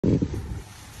What?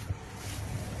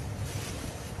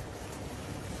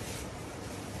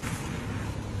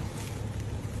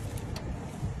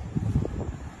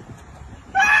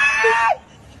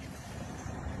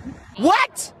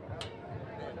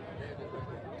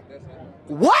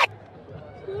 What?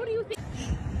 Who do you think?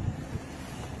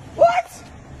 What?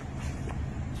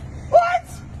 What?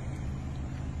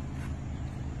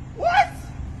 What?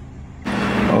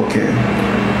 Okay.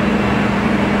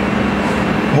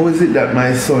 How is it that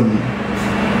my son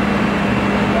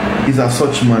is a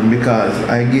such man? Because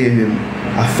I gave him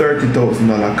a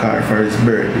 $30,000 car for his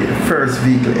birthday. The first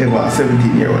vehicle ever, a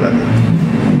 17-year-old I got.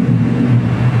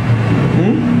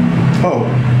 How?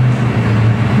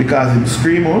 Because him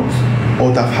scream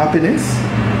out of happiness?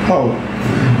 How?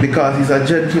 Because he's a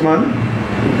gentleman?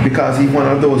 Because he's one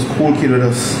of those cool kids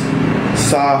that's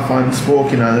soft and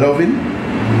spoken and loving?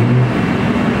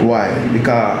 Why?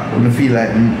 Because when I feel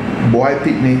like boy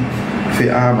pick me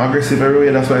aggressive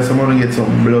everywhere, that's why someone get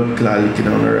some blood clot leaking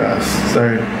on their ass.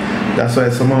 Sorry. That's why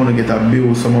someone get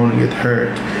abused, someone get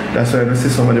hurt. That's why I see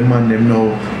some of the man them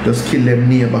now just kill them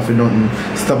neighbor for nothing,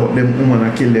 stab up them woman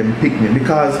and kill them picnic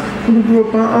because we grew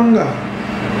up in anger.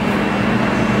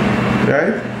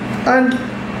 Right? And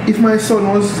if my son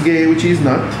was gay, which he's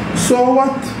not, so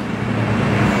what?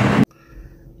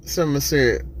 So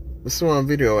I saw one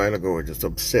video a while ago it just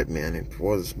upset me, and it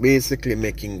was basically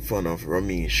making fun of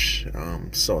Romeich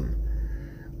son.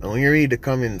 And when you read the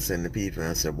comments and the people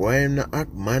and say, boy, I'm not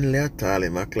act manly at all,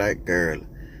 I'm act like girl.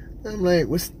 I'm like,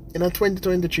 in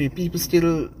 2023, people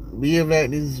still behave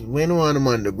like this. When you want a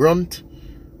man, the grunt,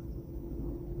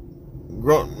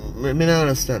 I don't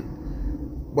understand.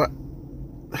 But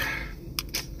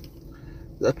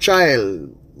the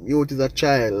child, youth is a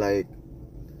child, like,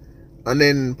 and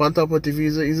then on top of it,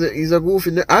 he's a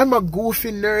goofy, I'm a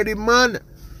goofy nerdy man.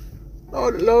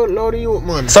 Loud youth,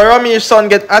 man. So Romeich son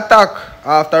get attacked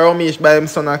after Romeich buy him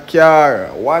son a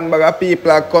car. One bag of people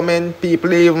are comment,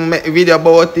 people even make video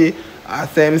about it. I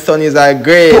say him son is a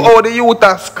great. To all the youth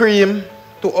a scream,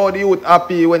 to all the youth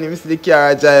happy when him see the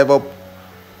car drive up.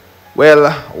 Well,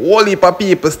 whole heap of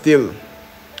people still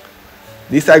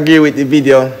disagree with the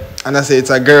video, and I say it's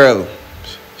a girl.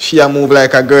 She a move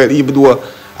like a girl, even though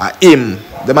him.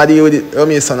 Them a deal with it,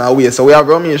 Romeich son away. So we have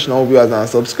Romeich now viewers and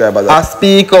subscribers. I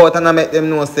speak out and I make them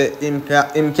know say him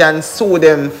can sue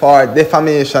them for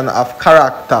defamation of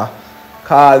character,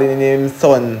 calling him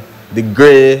son the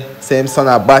grey, same son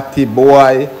a batty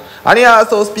boy. And he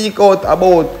also speak out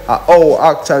about how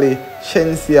actually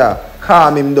Shensia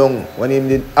calm him down when he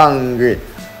did angry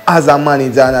as a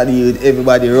manager and I deal with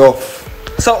everybody rough.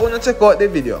 So I want to check out the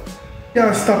video. You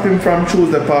can't stop him from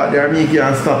choosing the part there. Me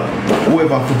can't stop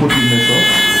whoever to put in this up.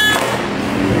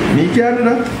 Me can't do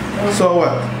that. So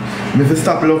what? Me to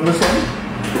stop love my son?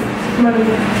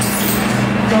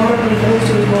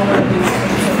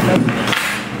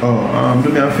 Oh, do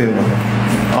me a favor.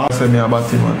 I'll say me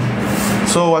about him, man.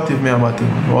 So what if me about him?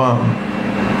 Wow.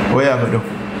 What you gonna do?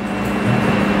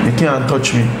 You can't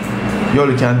touch me. You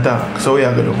only can talk. So what you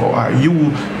gonna do? How are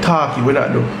you talking with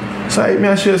that though? So if me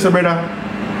a share, so brother,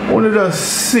 I want to just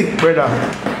sick, brother.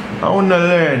 I want to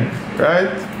learn, right?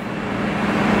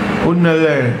 I want to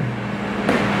learn.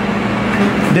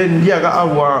 Then you got to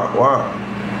have one.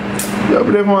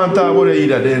 You don't want to talk about it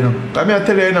either, then, you know. I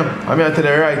tell you, you know. I tell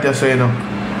you right there, so, you know.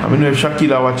 I mean, if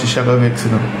Shakila watches Shaka Vex,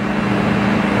 you know.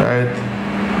 Right?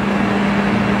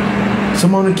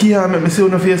 Someone can't make me see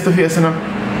you face to face, you know.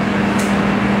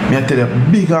 I tell you,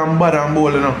 big and bad and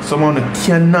bold, you know. Someone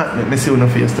cannot make me see you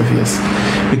face to face.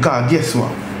 Because guess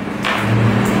what?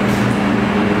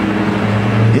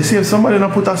 You see if somebody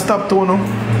not put a stop to you,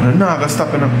 I'm not gonna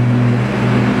stop you know.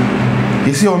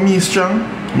 You see how me strong?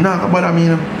 Not gonna bother me, you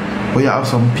know. But you have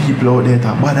some people out there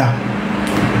that bother.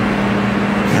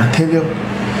 I tell you,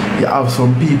 you have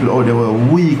some people out there who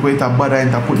are weak, where to bother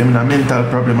and to put them in a mental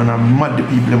problem and mad the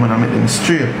people and make them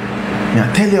straight.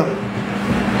 I tell you.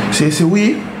 So you see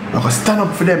we gonna stand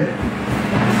up for them.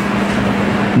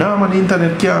 Now man, the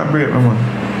internet can't break me, man.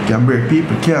 Can break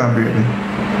people, can't break me.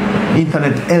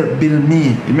 Internet help build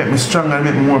me. It make me stronger, it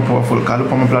make me more powerful. Because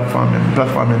look on my platform,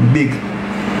 is big.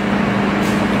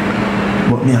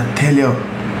 But me I tell you,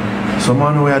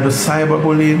 someone where I do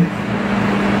cyberbullying,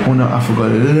 you don't have to go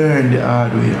learn the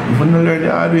hard way. If you don't learn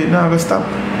the hard way, now I go stop.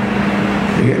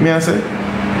 You get me I say?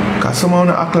 Because someone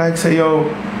act like say, yo,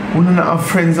 you don't have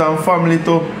friends and family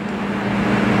too.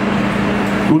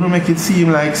 You don't make it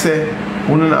seem like say,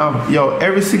 you don't have, yo,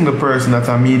 every single person that's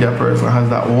a media person has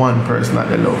that one person that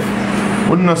they love.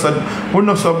 We not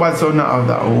so bad so not have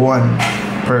that one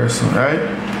person, right?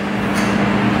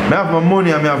 I have my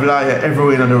money and I have lawyer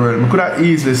everywhere in the world. I could have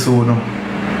easily so now.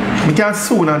 I can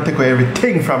soon and take away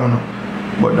everything from you.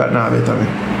 But that not better me.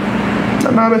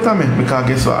 That not better me. Because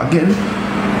guess what? Again,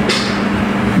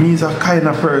 me is a kind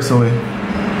of person where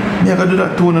me I can do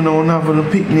that too. You know, not having a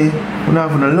picnic, not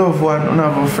having a loved one,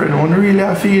 not having a friend. I really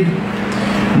a feed.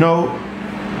 Now,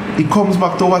 it comes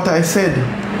back to what I said.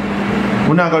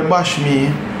 When I got bash me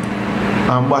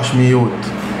and bash me youth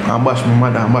and bash my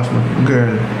mother and bash my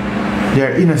girl, they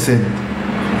are innocent.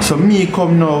 So me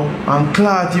come now and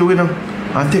clot you, you know,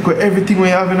 and take away everything we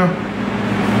have, you know.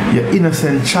 Your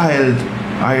innocent child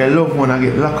or your loved one and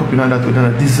get locked up in that, we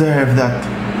don't deserve that.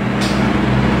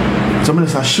 So I'm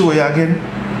just show you again,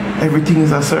 everything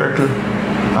is a circle.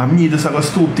 And me just going to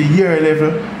stoop to your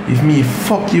level. If me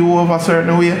fuck you over a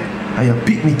certain way, and your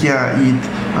picnic can't eat,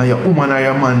 and your woman or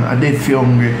your man are dead for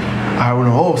hungry, or when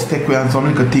a house take away and some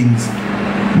little things,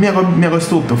 me I go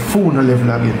stoop to phone level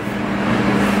again.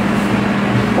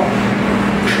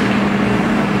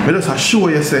 Me just show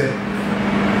you say,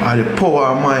 the power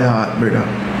of my heart, brother.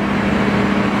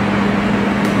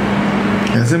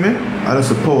 You see me? That's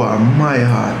the power of my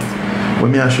heart.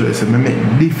 When I show you say, I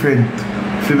make different.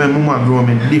 For my mama grow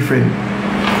me different.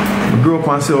 I grew up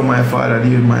and see how my father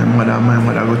did with my mother, and my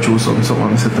mother go through something.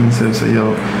 I said to myself, say,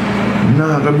 yo,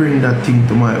 nah, I go bring that thing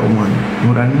to my woman. I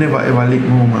would have never ever lick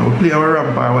my woman. We play a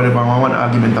ramp or whatever, I want an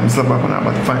argument, I'm slap up on her,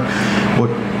 but fine.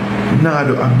 But nah, I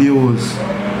do abuse.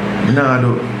 I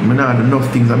do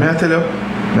enough things. I mean, I tell you,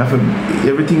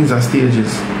 everything is at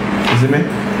stages. You see me?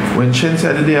 When Shen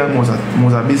said the day I was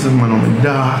a businessman on me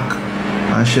dark,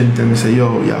 and Shen tell me, say,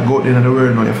 yo, you go out there in the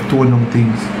world now, you have to tone down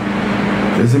things.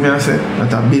 You see me? I say,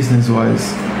 that a business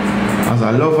wise. As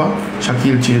a lover,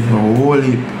 Shaquille changed my whole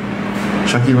heap.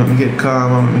 Shaquille make me get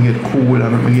calm, make me get cool,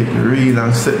 and make me get real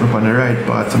and set me up on the right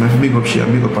path. So I have to big up she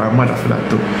and big up her mother for that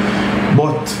too.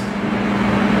 But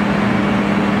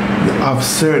have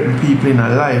certain people in a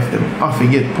life, them have to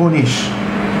get punished.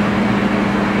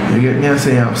 You get me? I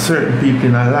say you have certain people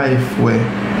in a life where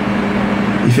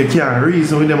if you can't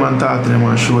reason with them and talk to them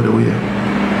and show the way, you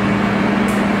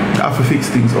have to fix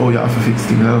things. Oh, you have to fix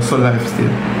things. That's so lifestyle.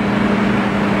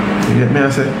 You get me? I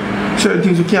say certain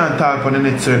things you can't talk on the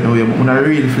net certain way, but when I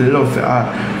really feel love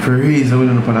for reason we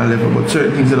don't up on a level, but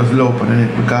certain things you just love on the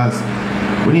net because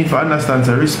we need to understand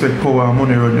to respect power and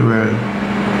money around the world.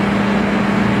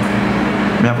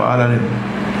 I have all of them.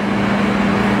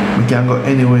 I can go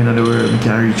anywhere in the world, I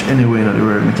can reach anywhere in the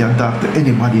world, I can talk to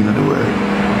anybody in the world.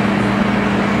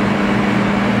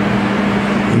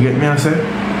 You get me, I say?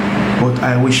 But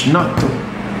I wish not to.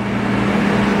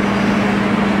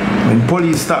 When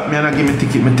police stop me and I give me a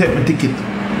ticket, I take my ticket,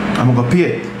 I'm going to pay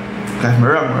it. Because if I'm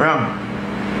wrong, I'm wrong.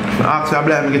 If I ask for a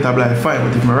blind, I get a blind, fine.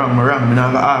 But if I'm wrong, I'm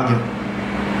not going to argue.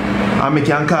 And I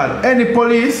can call any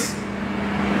police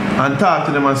and talk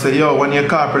to them and say, yo, when your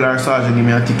corporal or sergeant give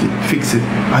me a ticket, fix it.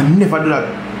 I never do that.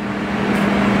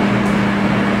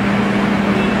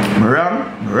 I'm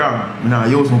wrong. I not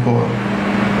use my power.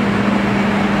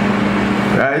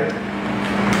 Right?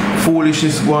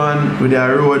 Foolishness go on with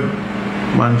their road.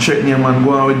 Man threatening, man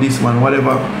go on with this, man,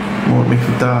 whatever. Won't make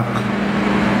you talk.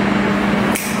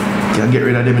 Can get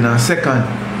rid of them in a second.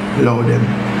 Allow them.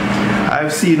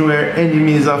 I've seen where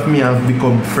enemies of me have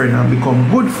become friends and become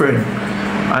good friends.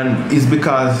 And it's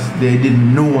because they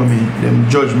didn't know me. Them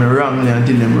judge me wrongly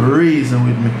until them reason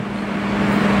with me.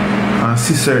 And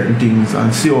see certain things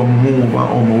and see how I move and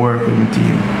how I work with my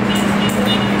team.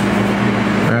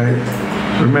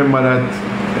 Right? Remember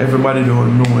that everybody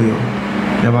don't know you.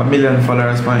 You have 1 million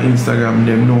followers on Instagram,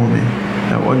 them know me.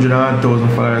 You have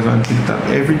 100,000 followers on TikTok.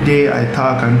 Every day I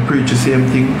talk and preach the same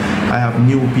thing. I have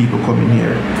new people coming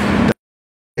here.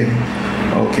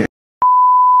 Okay.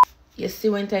 You see,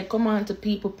 when I come on to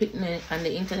people picnic on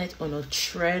the internet on a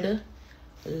tread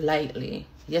lightly.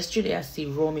 Yesterday I see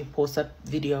Romeich post a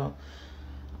video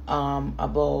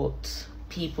about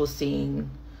people saying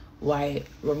why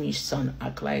Romeich son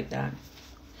act like that.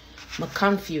 I'm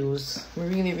confused. I'm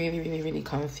really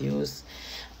confused.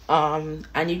 And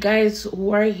you guys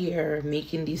who are here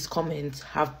making these comments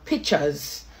have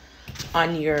pictures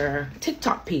on your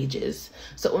TikTok pages.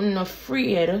 So I'm not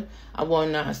afraid. I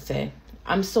wanna say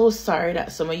I'm so sorry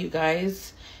that some of you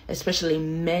guys, especially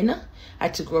men,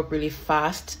 had to grow up really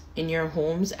fast in your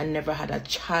homes and never had a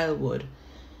childhood.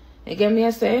 You get me?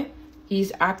 I say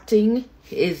he's acting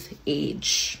his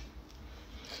age.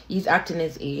 He's acting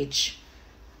his age.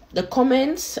 The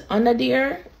comments under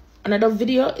there, another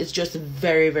video, is just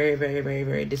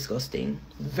very disgusting.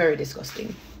 Very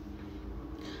disgusting.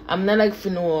 I'm not like for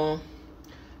no.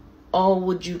 How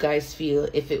would you guys feel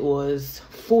if it was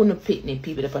phone picnic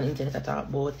people up on the internet that talk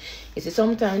about? You see,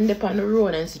 sometimes they on the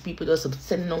road and see people just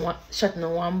sending no one, shutting no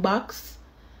one box.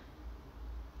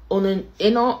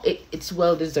 you know, it's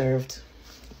well deserved.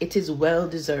 It is well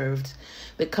deserved.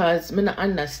 Because me not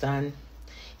understand.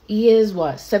 He is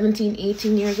what, 17,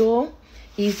 18 years old?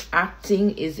 He's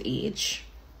acting his age.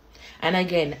 And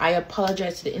again, I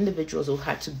apologize to the individuals who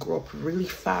had to grow up really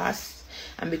fast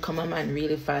and become a man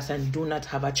really fast and do not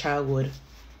have a childhood.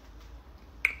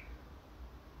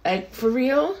 Like, for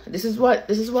real, this is what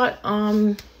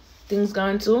things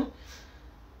gone to.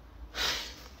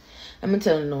 I'm gonna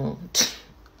tell you no.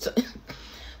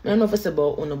 I don't know if it's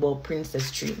about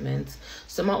princess treatment.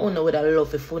 Some of you would have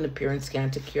love if the parents can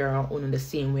take care of the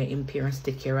same way him parents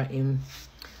take care of him.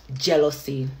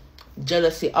 Jealousy,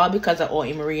 all because of how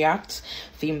him react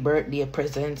for him birthday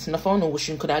presents. No for no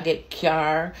wishing could I get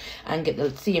car and get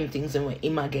the same things and what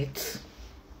him I get.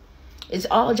 It's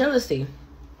all jealousy.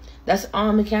 That's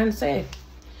all I can say.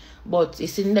 But you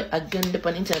see, again,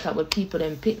 the internet about people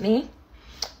and pitney.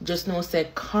 Just know say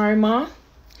karma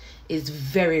is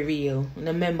very real.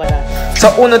 Remember that.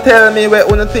 So wanna tell me what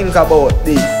you think about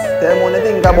this? Tell me what you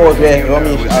think about what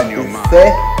Romeich has to say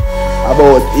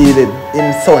about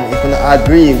his son if you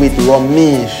agree with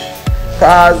Romeich.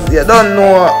 Cause you don't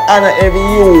know and every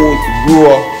youth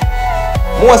grow.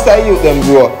 Most of youth them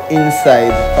grow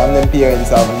inside from them parents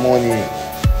have money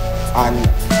and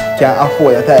can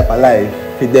afford a type of life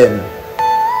for them.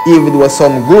 Even though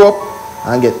some grow up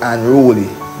and get unruly.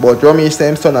 But Romeich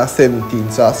said his son at 17,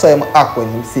 so I saw him act when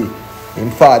him see him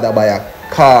father buy a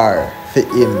car for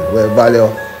him with value,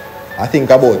 I think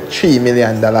about $3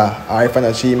 million, or if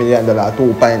not $3 million,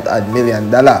 $2.8 million.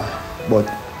 But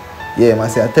yeah, I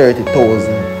say 30,000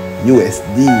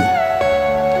 USD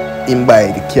him buy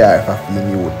the car for him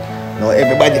youth. Now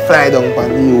everybody fly down upon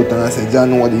the youth and I say, John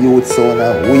know the youth son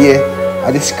way.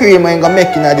 And the scream I'm gonna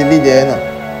make in the video, you know,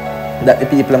 that the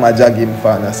people might jag him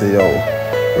for and I say, yo,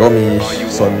 Romeich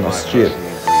Son straight.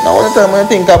 Now one time I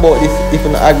think about this, if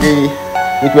you agree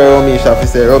with what Romeich have to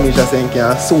say, Romeich has saying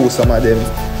can sue some of them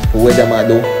for what them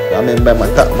do. I remember my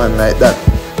top man like that,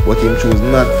 but him choose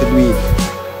not to do it.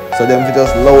 So them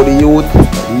just allow the youth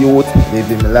live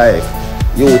in life.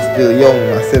 Youth still young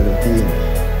at 17.